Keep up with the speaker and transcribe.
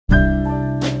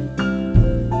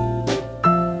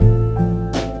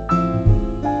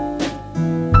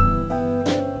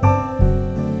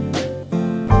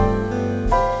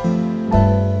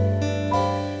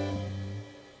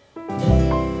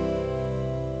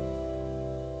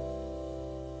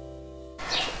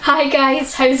Hi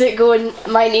guys, how's it going?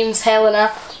 My name's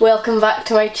Helena. Welcome back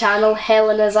to my channel,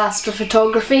 Helena's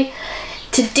Astrophotography.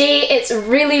 Today it's a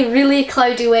really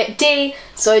cloudy wet day,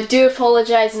 so I do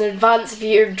apologise in advance if you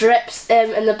hear drips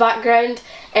in the background.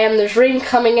 There's rain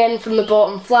coming in from the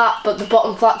bottom flat, but the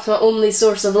bottom flat's my only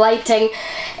source of lighting,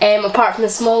 apart from the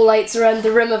small lights around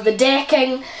the rim of the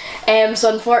decking.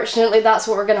 So unfortunately that's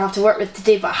what we're going to have to work with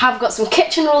today, but I have got some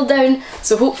kitchen roll down,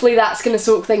 so hopefully that's going to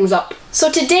soak things up.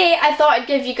 So today I thought I'd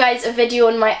give you guys a video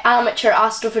on my amateur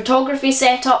astrophotography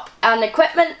setup and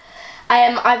equipment.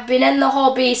 I've been in the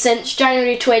hobby since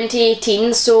January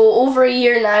 2018, so over a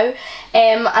year now,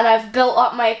 and I've built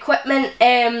up my equipment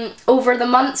over the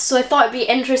months, so I thought it'd be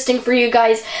interesting for you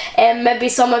guys, maybe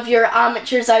some of your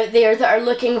amateurs out there that are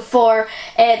looking for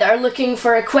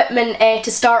equipment to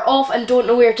start off and don't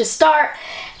know where to start.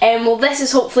 Well, this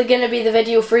is hopefully going to be the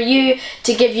video for you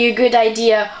to give you a good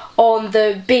idea on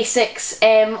the basics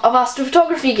of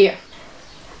astrophotography gear.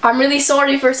 I'm really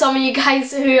sorry for some of you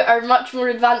guys who are much more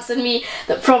advanced than me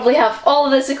that probably have all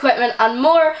of this equipment and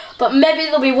more, but maybe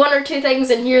there'll be one or two things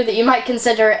in here that you might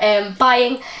consider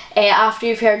buying after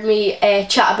you've heard me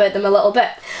chat about them a little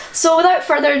bit. So without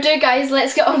further ado guys,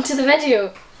 let's get on to the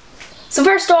video. So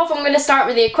first off, I'm going to start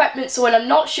with the equipment. So when I'm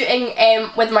not shooting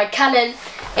with my Canon,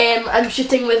 I'm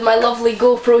shooting with my lovely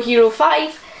GoPro Hero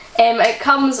 5. It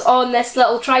comes on this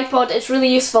little tripod. It's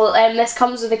really useful. This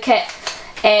comes with a kit.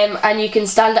 And you can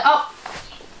stand it up.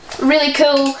 Really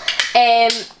cool.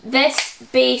 This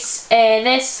base,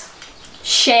 this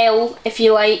shell, if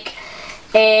you like,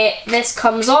 this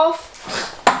comes off.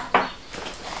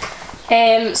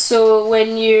 So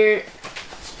when you're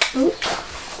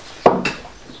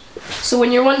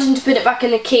wanting to put it back in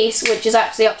the case, which is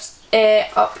actually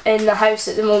up in the house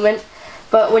at the moment,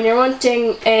 but when you're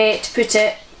wanting to put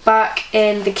it back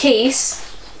in the case,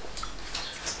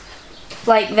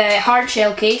 like the hard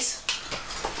shell case,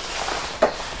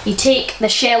 you take the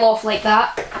shell off like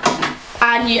that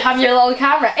and you have your little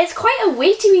camera. It's quite a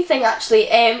weighty wee thing actually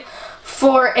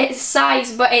for its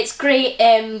size, but it's great.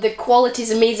 The quality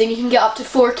is amazing. You can get up to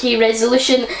 4K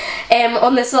resolution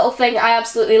on this little thing. I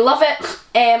absolutely love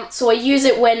it. So I use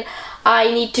it when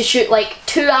I need to shoot like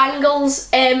two angles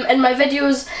in my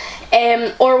videos,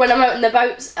 or when I'm out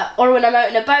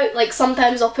and about, like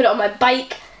sometimes I'll put it on my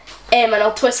bike and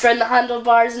I'll twist around the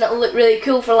handlebars and it'll look really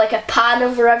cool for like a pan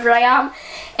of wherever I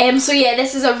am. So yeah,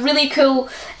 this is a really cool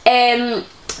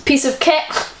piece of kit.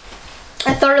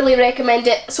 I thoroughly recommend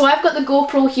it. So I've got the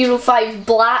GoPro Hero 5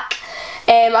 Black.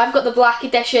 I've got the black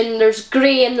edition. There's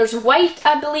grey and there's white,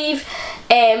 I believe,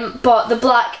 but the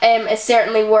black is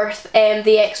certainly worth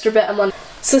the extra bit of money.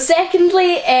 So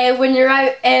secondly, when you're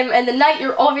out in the night,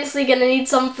 you're obviously going to need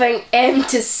something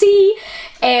to see,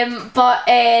 but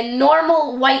a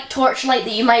normal white torchlight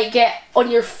that you might get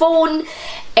on your phone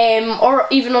or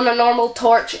even on a normal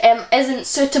torch isn't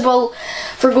suitable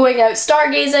for going out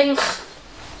stargazing.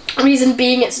 Reason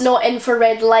being, it's not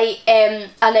infrared light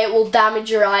and it will damage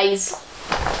your eyes.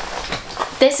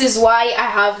 This is why I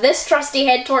have this trusty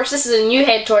head torch. This is a new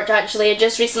head torch actually. I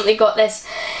just recently got this,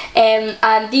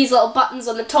 and these little buttons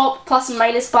on the top, plus and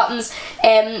minus buttons,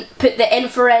 put the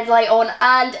infrared light on,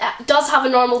 and it does have a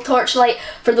normal torch light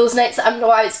for those nights that I'm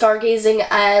not out stargazing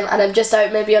and I'm just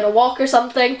out maybe on a walk or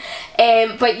something.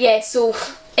 But yeah, so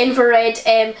infrared,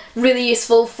 really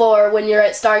useful for when you're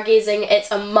out stargazing. It's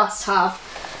a must-have.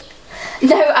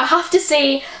 Now I have to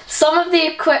say, some of the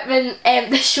equipment,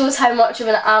 this shows how much of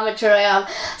an amateur I am.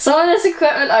 Some of this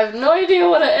equipment I have no idea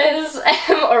what it is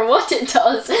or what it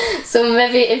does, so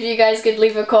maybe if you guys could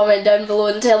leave a comment down below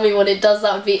and tell me what it does,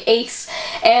 that would be ace.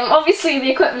 Obviously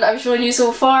the equipment I've shown you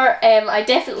so far, I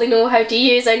definitely know how to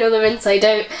use. I know them inside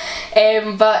out,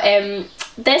 but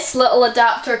this little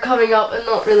adapter coming up, I'm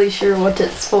not really sure what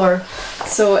it's for,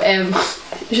 so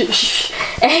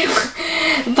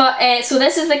so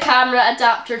this is the camera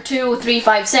adapter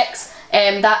 20356.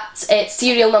 That's its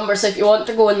serial number, so if you want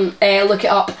to go and look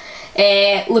up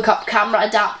camera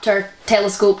adapter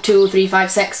telescope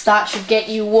 20356, that should get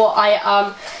you what I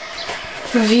am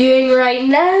reviewing right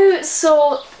now.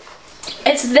 So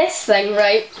it's this thing,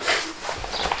 right?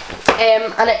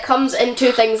 And it comes in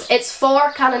two things. It's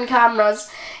for Canon cameras,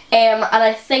 and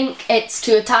I think it's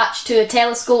to attach to a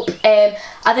telescope.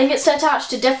 I think it's to attach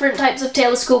to different types of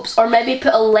telescopes, or maybe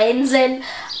put a lens in,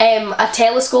 a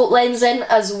telescope lens in,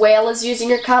 as well as using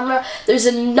your camera. There's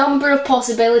a number of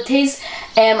possibilities.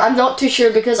 I'm not too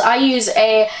sure because I use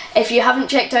if you haven't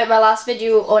checked out my last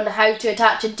video on how to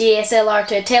attach a DSLR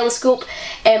to a telescope,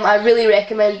 I really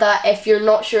recommend that if you're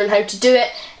not sure on how to do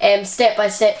it,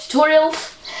 step-by-step tutorial.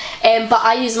 But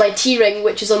I use my T-ring,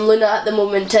 which is on Luna at the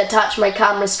moment, to attach my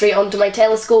camera straight onto my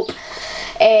telescope.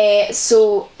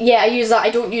 So yeah, I use that. I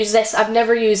don't use this. I've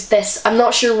never used this. I'm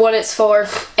not sure what it's for.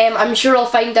 I'm sure I'll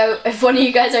find out if one of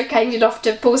you guys are kind enough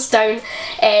to post down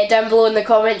below in the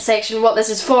comment section what this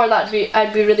is for. I'd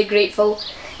be really grateful.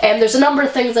 There's a number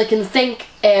of things I can think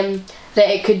that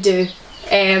it could do.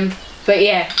 But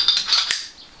yeah,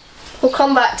 we'll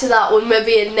come back to that one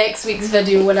maybe in next week's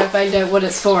video when I find out what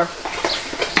it's for.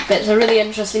 But it's a really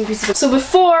interesting piece of. So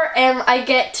before I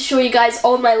get to show you guys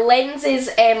all my lenses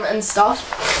and stuff,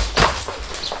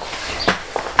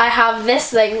 I have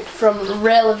this thing from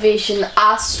Relevation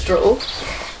Astro,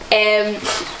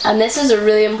 and this is a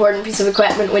really important piece of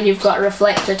equipment when you've got a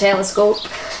reflector telescope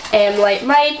like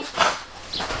mine.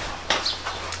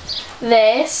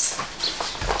 This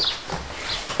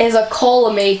is a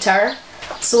collimator,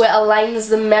 so it aligns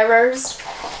the mirrors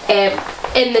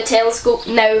in the telescope.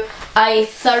 Now, I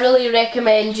thoroughly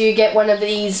recommend you get one of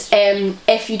these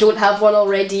if you don't have one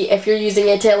already, if you're using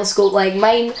a telescope like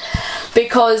mine,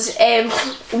 because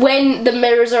when the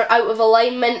mirrors are out of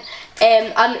alignment,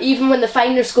 and even when the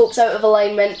finder scope's out of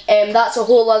alignment, that's a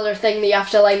whole other thing that you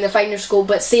have to align the finder scope.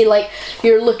 But say like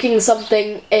you're looking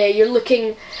something, you're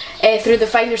looking through the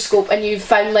finder scope and you've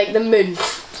found like the moon,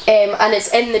 and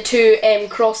it's in the two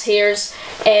crosshairs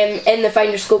in the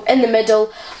finder scope in the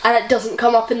middle, and it doesn't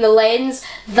come up in the lens.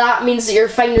 That means that your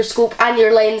finder scope and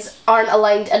your lens aren't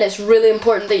aligned, and it's really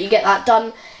important that you get that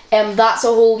done. That's a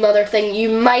whole nother thing. You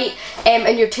might,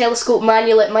 in your telescope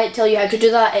manual, it might tell you how to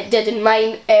do that. It did in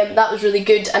mine. That was really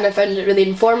good, and I found it really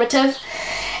informative.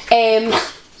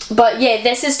 But yeah,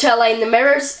 this is to align the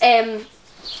mirrors.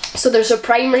 So there's a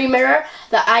primary mirror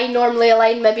that I normally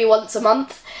align maybe once a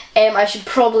month. I should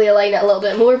probably align it a little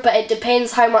bit more, but it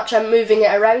depends how much I'm moving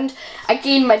it around.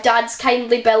 Again, my dad's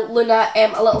kindly built Luna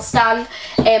a little stand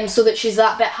so that she's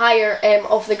that bit higher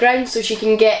off the ground, so she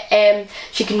can get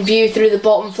she can view through the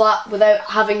bottom flat without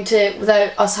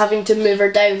us having to move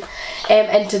her down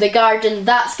into the garden.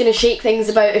 That's going to shake things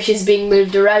about if she's being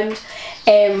moved around,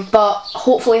 but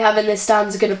hopefully having this stand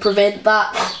is going to prevent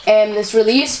that. It's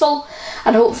really useful,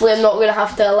 and hopefully I'm not going to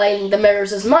have to align the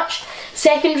mirrors as much.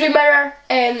 Secondary mirror,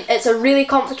 it's a really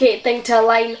complicated thing to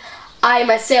align. I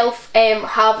myself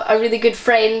have a really good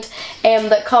friend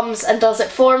that comes and does it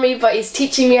for me, but he's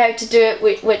teaching me how to do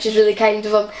it, which is really kind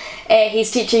of him.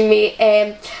 He's teaching me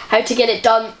how to get it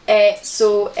done,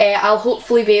 so I'll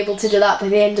hopefully be able to do that by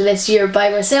the end of this year by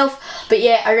myself. But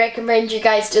yeah, I recommend you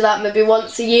guys do that maybe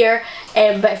once a year,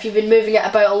 but if you've been moving it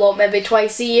about a lot, maybe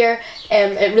twice a year.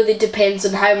 It really depends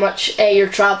on how much you're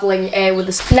travelling with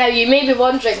this. Now you may be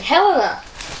wondering, Helena,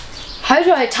 how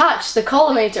do I attach the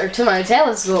collimator to my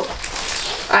telescope?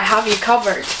 I have you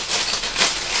covered.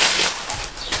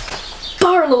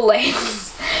 Barlow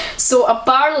lens. So a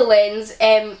Barlow lens,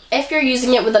 if you're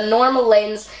using it with a normal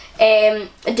lens,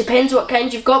 it depends what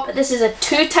kind you've got, but this is a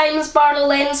 2x Barlow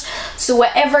lens, so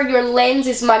whatever your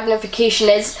lens's magnification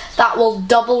is, that will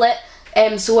double it.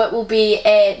 So it will be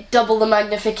double the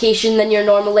magnification than your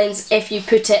normal lens if you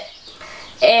put it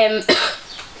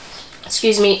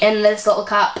excuse me, in this little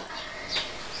cap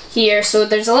here. So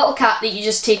there's a little cap that you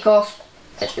just take off.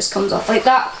 It just comes off like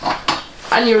that,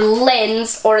 and your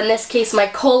lens, or in this case my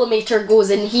collimator, goes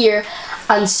in here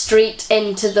and straight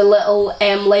into the little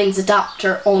lens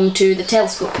adapter onto the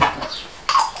telescope.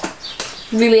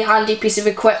 Really handy piece of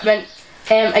equipment.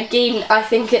 Again, I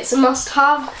think it's a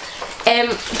must-have.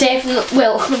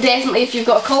 Definitely if you've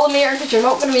got a collimator, because you're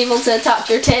not going to be able to attach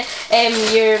your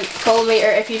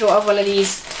collimator if you don't have one of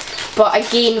these. But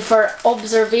again, for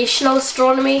observational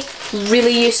astronomy,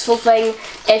 really useful thing.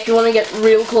 If you want to get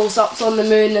real close-ups on the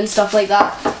moon and stuff like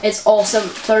that, it's awesome.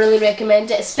 Thoroughly recommend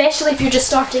it, especially if you're just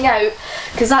starting out,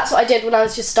 because that's what I did when I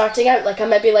was just starting out. Like I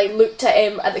maybe like looked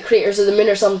at the craters of the moon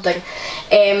or something,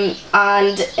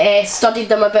 and studied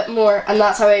them a bit more, and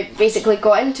that's how I basically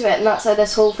got into it, and that's how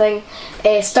this whole thing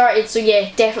started. So yeah,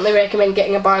 definitely recommend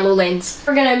getting a Barlow lens.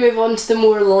 We're gonna move on to the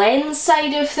more lens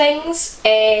side of things.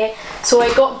 So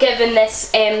I got given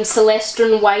this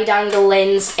Celestron wide-angle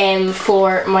lens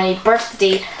for my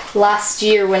birthday last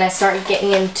year when I started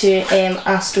getting into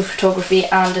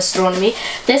astrophotography and astronomy.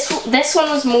 This one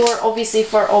was more obviously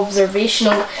for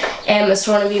observational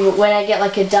astronomy, but when I get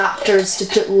like adapters to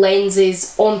put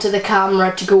lenses onto the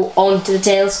camera to go onto the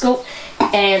telescope,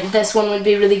 this one would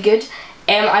be really good.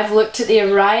 I've looked at the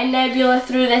Orion Nebula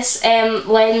through this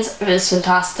lens. It was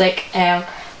fantastic.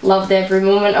 Loved every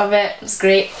moment of it. It was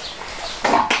great.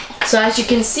 So as you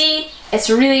can see, it's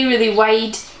really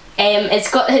wide. It's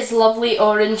got this lovely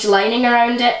orange lining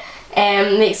around it.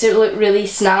 Makes it look really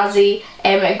snazzy.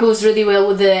 It goes really well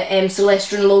with the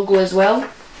Celestron logo as well.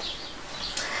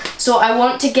 So I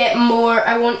want to get more.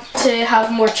 I want to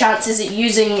have more chances at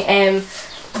using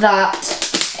that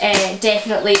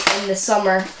definitely in the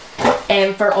summer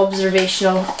for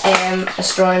observational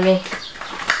astronomy,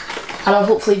 and I'll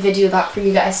hopefully video that for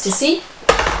you guys to see.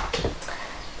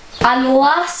 And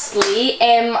lastly,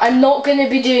 I'm not going to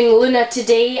be doing Luna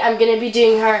today. I'm going to be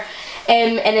doing her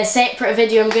in a separate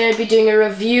video. I'm going to be doing a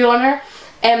review on her.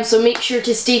 So make sure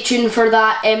to stay tuned for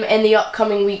that in the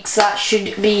upcoming weeks. That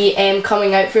should be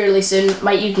coming out fairly soon.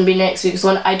 Might even be next week's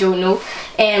one, I don't know.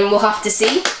 We'll have to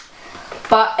see.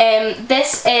 But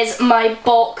this is my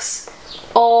box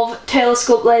of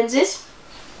telescope lenses.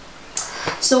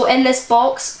 So in this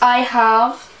box I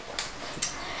have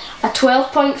a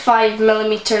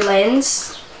 12.5mm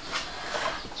lens,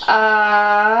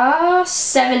 a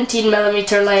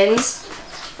 17mm lens,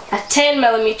 a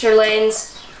 10mm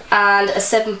lens, and a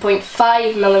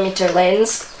 7.5mm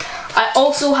lens. I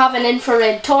also have an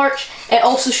infrared torch. It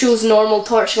also shows normal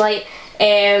torchlight,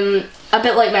 a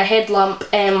bit like my headlamp,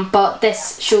 but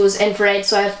this shows infrared,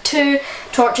 so I have two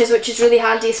torches, which is really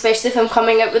handy, especially if I'm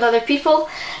coming out with other people.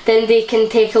 Then they can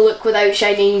take a look without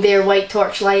shining their white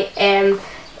torchlight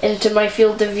into my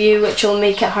field of view, which will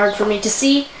make it hard for me to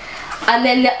see. And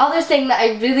then the other thing that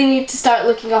I really need to start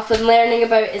looking up and learning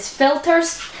about is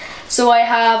filters. So I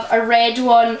have a red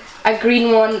one, a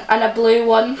green one, and a blue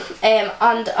one,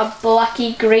 and a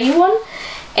blacky grey one.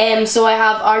 So I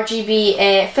have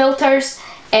RGB filters.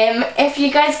 If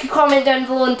you guys could comment down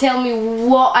below and tell me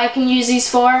what I can use these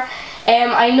for.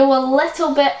 I know a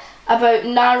little bit about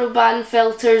narrowband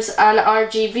filters and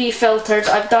RGB filters.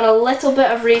 I've done a little bit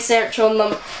of research on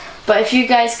them, but if you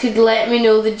guys could let me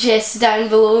know the gist down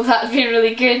below, that'd be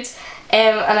really good,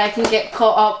 and I can get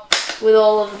caught up with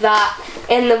all of that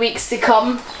in the weeks to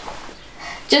come.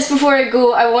 Just before I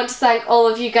go, I want to thank all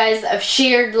of you guys that have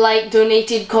shared, liked,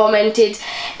 donated, commented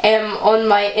on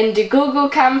my Indiegogo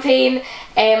campaign.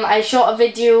 I shot a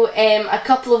video a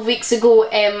couple of weeks ago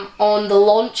on the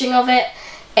launching of it.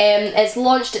 It's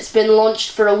launched, it's been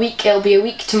launched for a week, it'll be a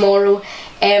week tomorrow.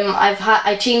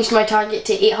 I changed my target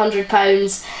to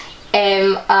 £800,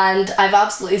 and I've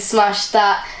absolutely smashed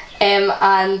that.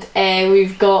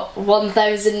 We've got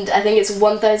 1,000, I think it's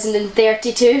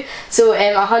 1,032, so we're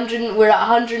at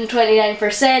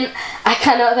 129%. I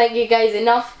cannot thank you guys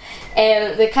enough.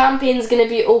 The campaign's going to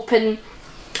be open,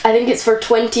 I think it's for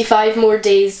 25 more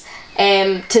days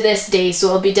to this day, so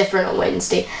it'll be different on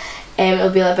Wednesday. It'll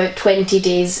be about 20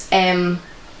 days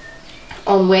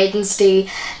on Wednesday,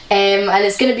 and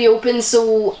it's going to be open,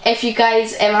 so if you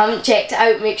guys haven't checked it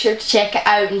out, make sure to check it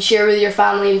out and share with your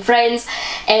family and friends.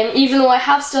 Even though I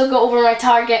have still got over my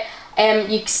target,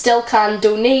 you still can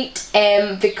donate,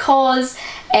 because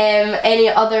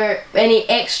any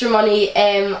extra money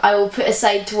I will put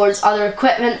aside towards other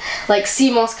equipment like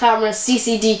CMOS cameras,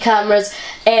 CCD cameras,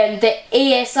 the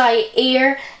ASI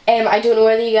Air. I don't know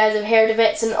whether you guys have heard of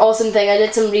it. It's an awesome thing. I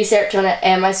did some research on it.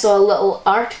 I saw a little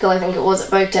article, I think it was,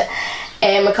 about it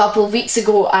a couple of weeks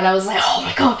ago, and I was like, oh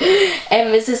my god.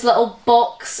 It's this little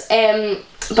box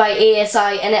by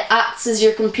ASI, and it acts as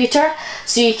your computer,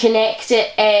 so you connect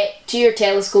it to your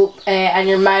telescope and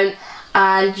your mount,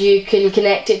 and you can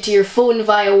connect it to your phone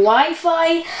via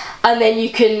Wi-Fi, and then you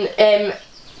can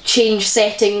change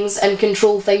settings and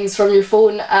control things from your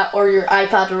phone or your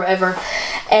iPad or whatever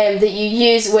that you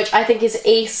use, which I think is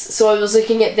ace. So I was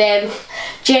looking at them,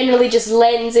 generally just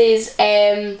lenses,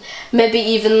 maybe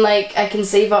even like I can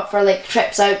save up for like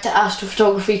trips out to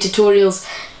astrophotography tutorials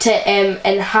to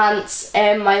enhance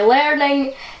my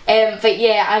learning. But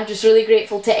yeah, I'm just really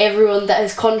grateful to everyone that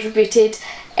has contributed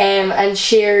and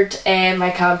shared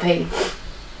my campaign.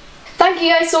 Thank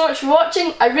you guys so much for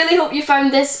watching. I really hope you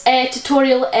found this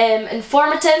tutorial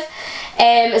informative,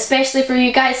 especially for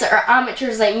you guys that are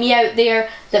amateurs like me out there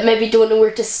that maybe don't know where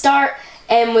to start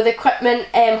with equipment.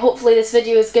 Hopefully this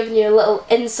video has given you a little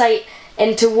insight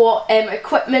into what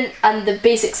equipment and the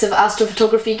basics of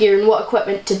astrophotography gear and what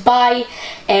equipment to buy.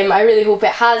 I really hope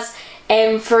it has.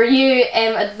 For you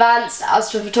advanced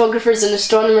astrophotographers and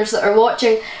astronomers that are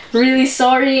watching, really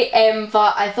sorry,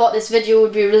 but I thought this video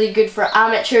would be really good for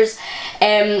amateurs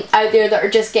out there that are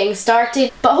just getting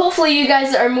started. But hopefully you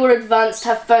guys that are more advanced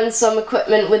have found some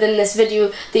equipment within this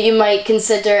video that you might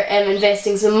consider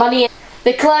investing some money in.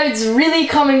 The cloud's really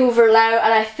coming over now,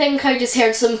 and I think I just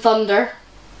heard some thunder.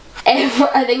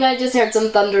 I think I just heard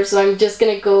some thunder, so I'm just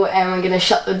going to go and I'm going to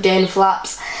shut the den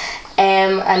flaps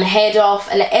and head off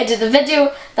and edit the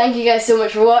video. Thank you guys so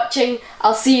much for watching.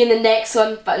 I'll see you in the next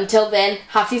one, but until then,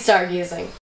 happy stargazing.